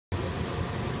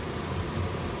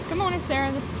Good morning,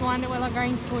 Sarah. This is Wanda with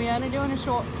LaGrange Toyota doing a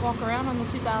short walk around on the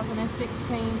 2016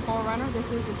 4Runner. This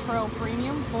is a Trail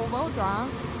Premium full-wheel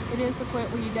drive. It is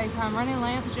equipped with your daytime running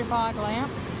lamps, your fog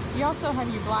lamps. You also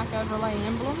have your black overlay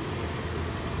emblems.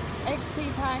 XP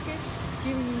package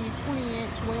giving you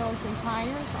 20-inch wheels and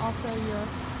tires. Also your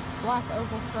black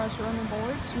oval brush running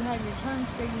boards. You have your turn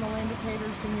signal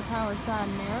indicators and your power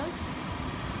side mirrors.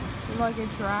 Your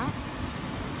luggage rack.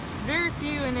 Very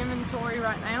few in inventory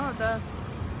right now of the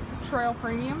Trail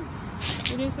Premium.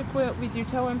 It is equipped with your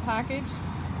towing package.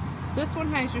 This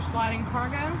one has your sliding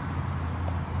cargo.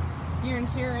 Your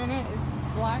interior in it is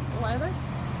black leather.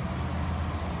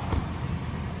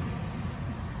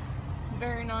 It's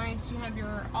very nice. You have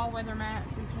your all-weather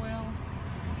mats as well.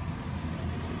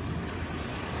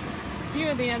 A few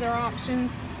of the other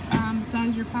options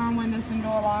besides your power windows and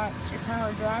door locks, your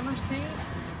power driver's seat.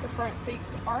 The front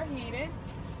seats are heated.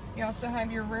 You also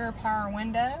have your rear power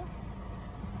window,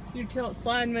 your tilt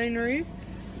slide moonroof,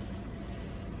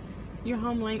 your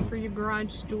home link for your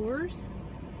garage doors,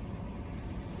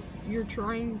 your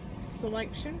terrain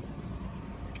selection.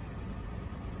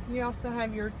 You also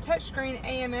have your touchscreen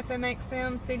AM, FM,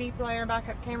 XM, CD player,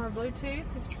 backup camera, Bluetooth,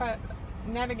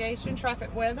 navigation,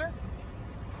 traffic, weather,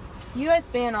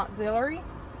 USB and auxiliary,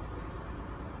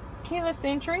 keyless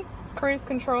entry, cruise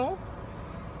control,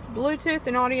 Bluetooth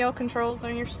and audio controls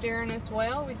on your steering as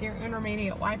well with your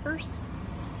intermediate wipers,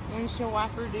 windshield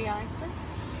wiper de-icer.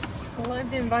 I'd love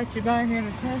to invite you by here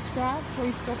to test drive.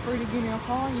 Please feel free to give me a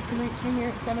call. You can reach me here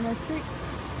at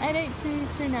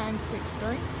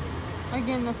 706-882-2963.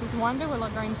 Again, this is Wanda with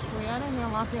LaGrange Toyota here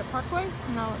on Lafayette Parkway,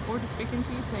 and I look forward to speaking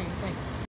to you soon. Thanks.